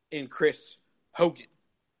 and Chris Hogan.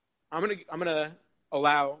 I'm gonna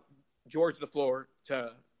allow George the floor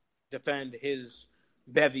to defend his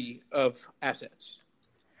bevy of assets.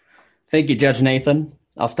 Thank you, Judge Nathan.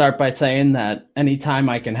 I'll start by saying that anytime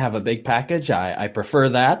I can have a big package, I prefer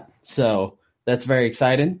that. So that's very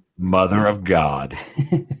exciting. Mother of God.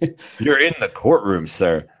 You're in the courtroom,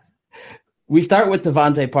 sir. We start with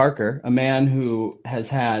Devontae Parker, a man who has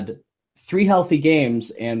had 3 healthy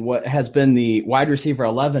games and what has been the wide receiver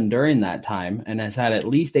 11 during that time and has had at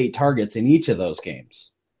least 8 targets in each of those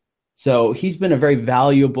games. So he's been a very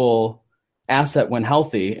valuable asset when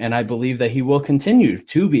healthy, and I believe that he will continue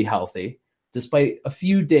to be healthy despite a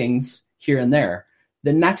few dings here and there.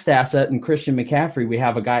 The next asset in Christian McCaffrey, we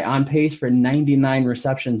have a guy on pace for 99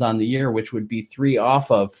 receptions on the year, which would be 3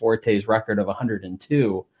 off of Forte's record of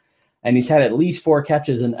 102. And he's had at least 4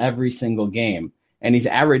 catches in every single game. And he's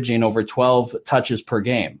averaging over 12 touches per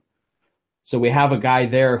game. So we have a guy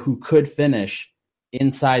there who could finish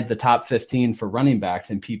inside the top 15 for running backs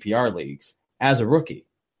in PPR leagues as a rookie.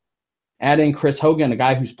 Add in Chris Hogan, a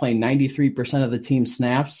guy who's playing 93% of the team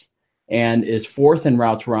snaps and is 4th in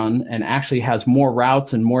routes run and actually has more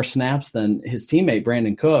routes and more snaps than his teammate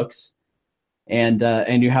Brandon Cooks. And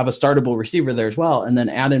you have a startable receiver there as well. And then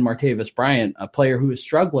add in Martavis Bryant, a player who is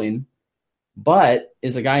struggling, but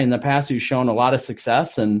is a guy in the past who's shown a lot of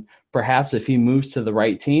success. And perhaps if he moves to the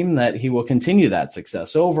right team, that he will continue that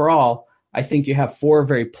success. So overall, I think you have 4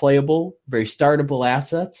 very playable, very startable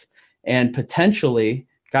assets and potentially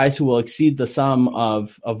guys who will exceed the sum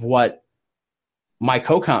of what my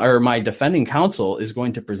defending counsel is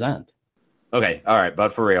going to present. Okay, all right,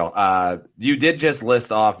 but for real, you did just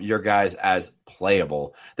list off your guys as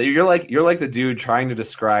playable. That you're like the dude trying to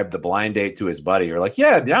describe the blind date to his buddy. You're like,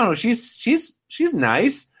 yeah, I don't know, she's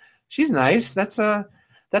nice, she's nice. That's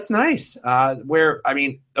nice. Where I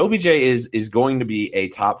mean, OBJ is going to be a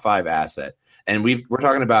top 5 asset, and we're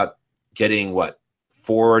talking about getting what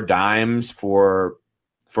 4 dimes for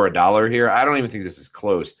 $1 here. I don't even think this is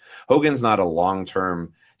close. Hogan's not a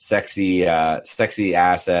long-term sexy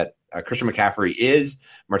asset. Christian McCaffrey is.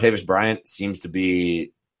 Martavis Bryant seems to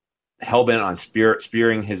be hell-bent on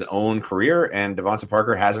spearing his own career, and Devontae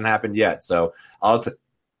Parker hasn't happened yet. So I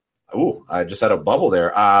just had a bubble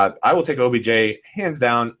there. I will take OBJ, hands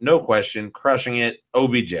down, no question, crushing it,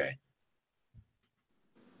 OBJ.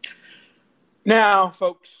 Now,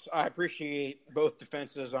 folks, I appreciate both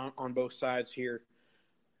defenses on both sides here.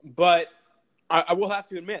 But I will have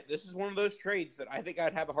to admit, this is one of those trades that I think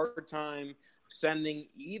I'd have a hard time sending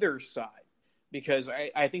either side, because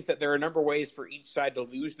I think that there are a number of ways for each side to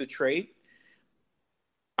lose the trade.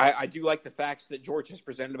 I do like the facts that George has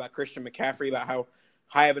presented about Christian McCaffrey, about how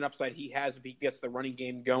high of an upside he has if he gets the running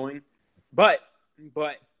game going. But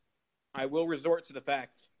I will resort to the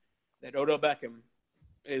fact that Odell Beckham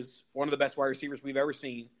is one of the best wide receivers we've ever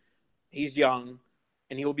seen. He's young,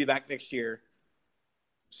 and he will be back next year.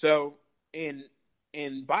 So, in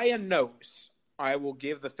by a nose, I will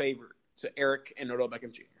give the favor to Eric and Odell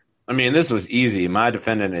Beckham Jr. I mean, this was easy. My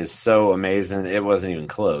defendant is so amazing. It wasn't even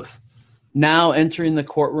close. Now entering the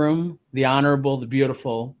courtroom, the honorable, the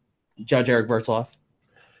beautiful Judge Eric Bertzloff.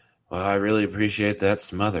 Well, I really appreciate that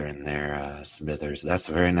smothering there, Smithers. That's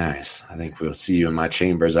very nice. I think we'll see you in my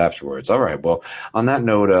chambers afterwards. All right. Well, on that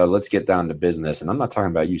note, let's get down to business. And I'm not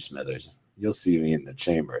talking about you, Smithers. You'll see me in the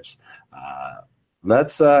chambers.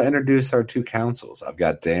 Let's introduce our two counsels. I've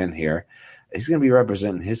got Dan here. He's going to be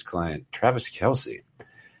representing his client, Travis Kelce.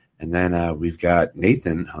 And then we've got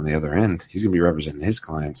Nathan on the other end. He's going to be representing his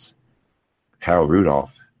clients, Kyle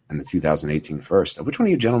Rudolph, and the 2018 first. Which one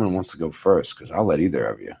of you gentlemen wants to go first? Because I'll let either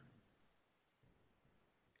of you.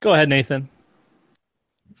 Go ahead, Nathan.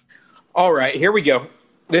 All right, here we go.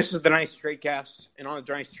 This is the Dynasty Tradecast, and on the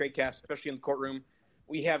Dynasty Tradecast, especially in the courtroom,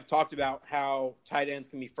 we have talked about how tight ends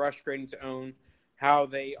can be frustrating to own, how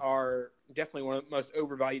they are definitely one of the most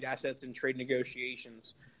overvalued assets in trade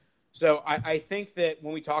negotiations. So I think that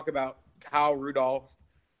when we talk about Kyle Rudolph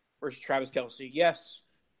versus Travis Kelce, yes,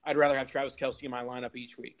 I'd rather have Travis Kelce in my lineup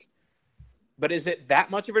each week. But is it that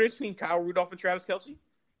much of a difference between Kyle Rudolph and Travis Kelce?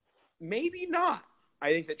 Maybe not.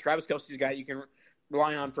 I think that Travis Kelce is a guy you can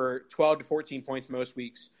rely on for 12 to 14 points most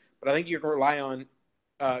weeks. But I think you can rely on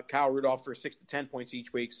Kyle Rudolph for 6 to 10 points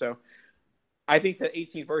each week. So I think that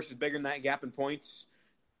 18 first is bigger than that gap in points.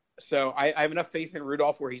 So I have enough faith in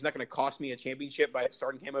Rudolph where he's not going to cost me a championship by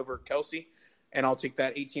starting him over Kelce. And I'll take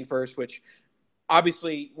that 18 first, which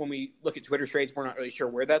obviously when we look at Twitter trades, we're not really sure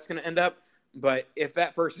where that's going to end up. But if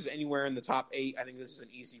that first is anywhere in the top 8, I think this is an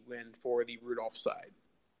easy win for the Rudolph side.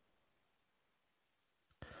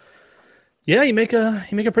 Yeah, you make a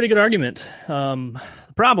pretty good argument. The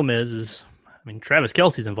problem is Travis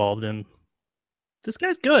Kelce's involved, and this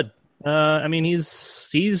guy's good.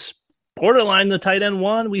 He's borderline the tight end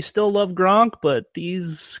one. We still love Gronk, but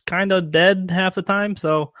he's kind of dead half the time.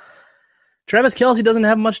 So Travis Kelce doesn't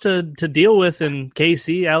have much to deal with in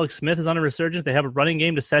KC. Alex Smith is on a resurgence. They have a running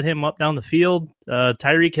game to set him up down the field.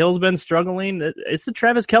 Tyreek Hill's been struggling. It's the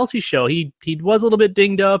Travis Kelce show. He was a little bit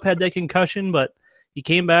dinged up, had that concussion, but he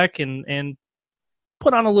came back and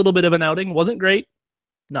put on a little bit of an outing. Wasn't great.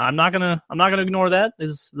 No, I'm not gonna ignore that.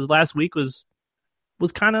 His last week was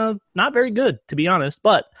kind of not very good, to be honest.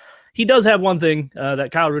 But he does have one thing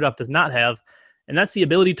that Kyle Rudolph does not have, and that's the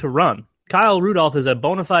ability to run. Kyle Rudolph is a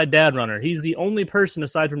bona fide dad runner. He's the only person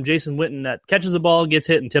aside from Jason Witten that catches the ball, gets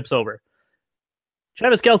hit, and tips over.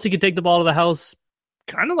 Travis Kelce can take the ball to the house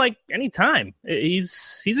kind of like any time.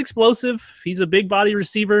 He's explosive. He's a big body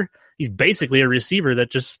receiver. He's basically a receiver that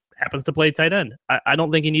just happens to play tight end. I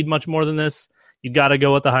don't think you need much more than this. You got to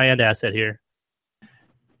go with the high-end asset here.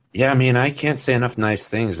 Yeah, I can't say enough nice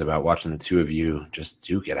things about watching the two of you just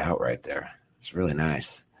duke it out right there. It's really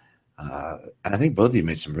nice. And I think both of you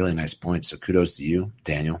made some really nice points. So kudos to you,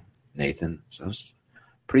 Daniel, Nathan. So it's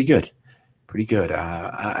pretty good. Pretty good.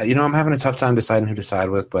 I'm having a tough time deciding who to side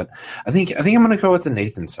with, but I think I'm going to go with the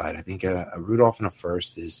Nathan side. I think a Rudolph in a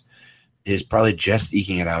first is probably just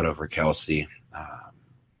eking it out over Kelce.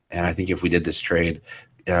 And I think if we did this trade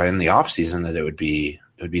in the offseason, that it would be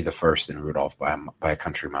the first in Rudolph by a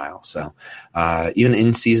country mile. So even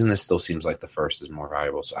in season, this still seems like the first is more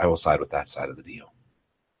valuable. So I will side with that side of the deal.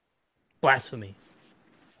 Blasphemy.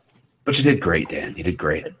 But you did great, Dan. You did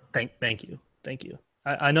great. Thank you.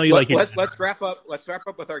 I know you like it. Let's wrap up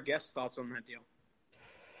with our guest thoughts on that deal.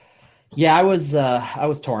 Yeah, I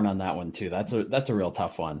was torn on that one too. That's a real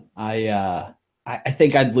tough one. I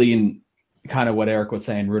think I'd lean kind of what Eric was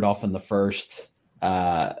saying. Rudolph in the first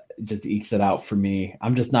just ekes it out for me.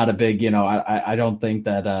 I'm just not a big, I don't think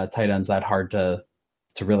that tight end's that hard to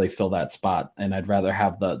really fill that spot, and I'd rather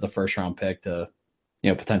have the first round pick to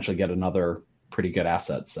potentially get another pretty good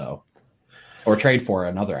asset. So, or trade for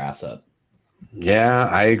another asset. Yeah,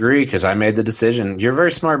 I agree because I made the decision. You're a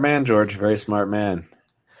very smart man, George. Very smart man.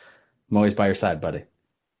 I'm always by your side, buddy.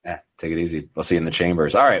 Yeah, take it easy. We'll see you in the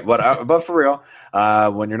chambers. All right, but for real,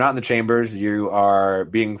 when you're not in the chambers, you're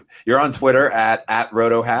on Twitter at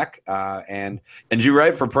RotoHack, and you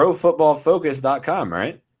write for ProFootballFocus.com,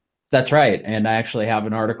 right? That's right, and I actually have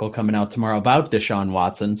an article coming out tomorrow about Deshaun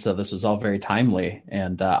Watson, so this is all very timely,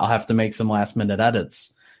 and I'll have to make some last-minute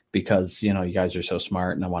edits because, you guys are so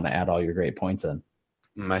smart, and I want to add all your great points in.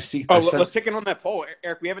 Let's check in on that poll.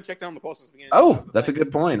 Eric, we haven't checked in on the poll since the beginning. Oh, that's a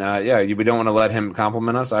good point. We don't want to let him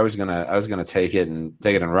compliment us. I was gonna take it and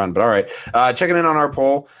run, but all right. Checking in on our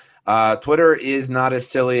poll. Twitter is not as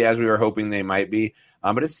silly as we were hoping they might be.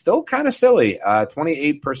 But it's still kind of silly.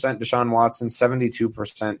 28% Deshaun Watson,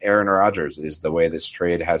 72% Aaron Rodgers is the way this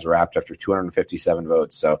trade has wrapped after 257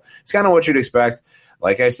 votes. So it's kind of what you'd expect.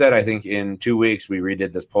 Like I said, I think in 2 weeks we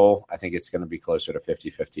redid this poll. I think it's going to be closer to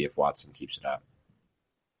 50-50 if Watson keeps it up.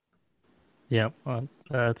 Yeah,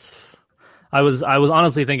 that's. I was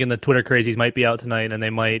honestly thinking the Twitter crazies might be out tonight, and they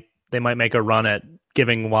might make a run at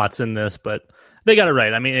giving Watson this, but they got it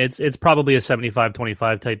right. I mean, it's probably a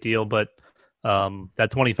 75-25 type deal, but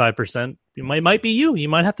that 25%, it might be you. You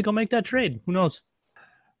might have to go make that trade. Who knows?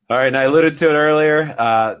 All right, and I alluded to it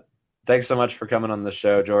earlier. Thanks so much for coming on the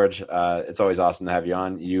show, George. It's always awesome to have you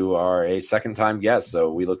on. You are a second-time guest,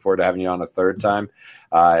 so we look forward to having you on a third time.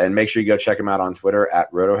 And make sure you go check him out on Twitter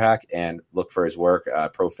at RotoHack and look for his work,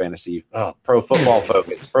 Pro Football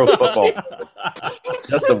Focus. Pro Football Focus.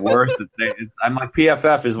 That's the worst. I'm like,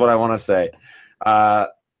 PFF is what I want to say.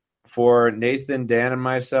 For Nathan, Dan, and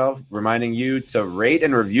myself, reminding you to rate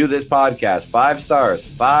and review this podcast. 5 stars.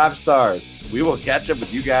 5 stars. We will catch up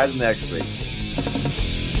with you guys next week.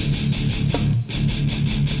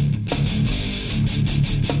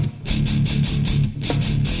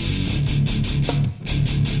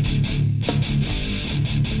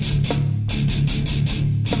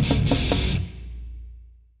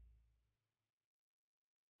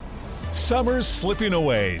 Summer's slipping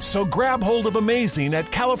away, so grab hold of amazing at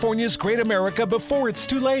California's Great America before it's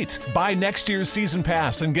too late. Buy next year's season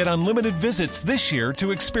pass and get unlimited visits this year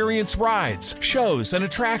to experience rides, shows, and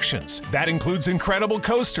attractions. That includes incredible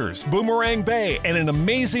coasters, Boomerang Bay, and an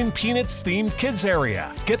amazing Peanuts-themed kids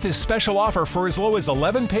area. Get this special offer for as low as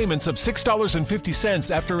 11 payments of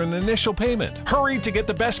 $6.50 after an initial payment. Hurry to get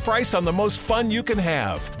the best price on the most fun you can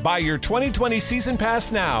have. Buy your 2020 season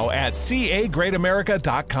pass now at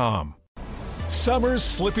cagreatamerica.com. Summer's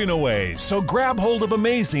slipping away, so grab hold of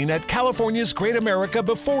amazing at California's Great America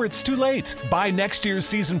before it's too late. Buy next year's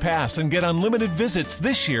season pass and get unlimited visits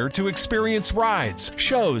this year to experience rides,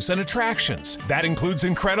 shows, and attractions. That includes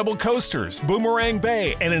incredible coasters, Boomerang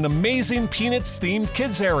Bay, and an amazing Peanuts-themed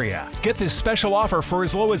kids area. Get this special offer for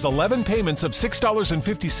as low as 11 payments of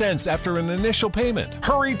 $6.50 after an initial payment.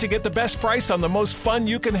 Hurry to get the best price on the most fun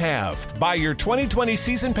you can have. Buy your 2020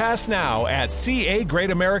 season pass now at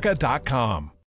cagreatamerica.com.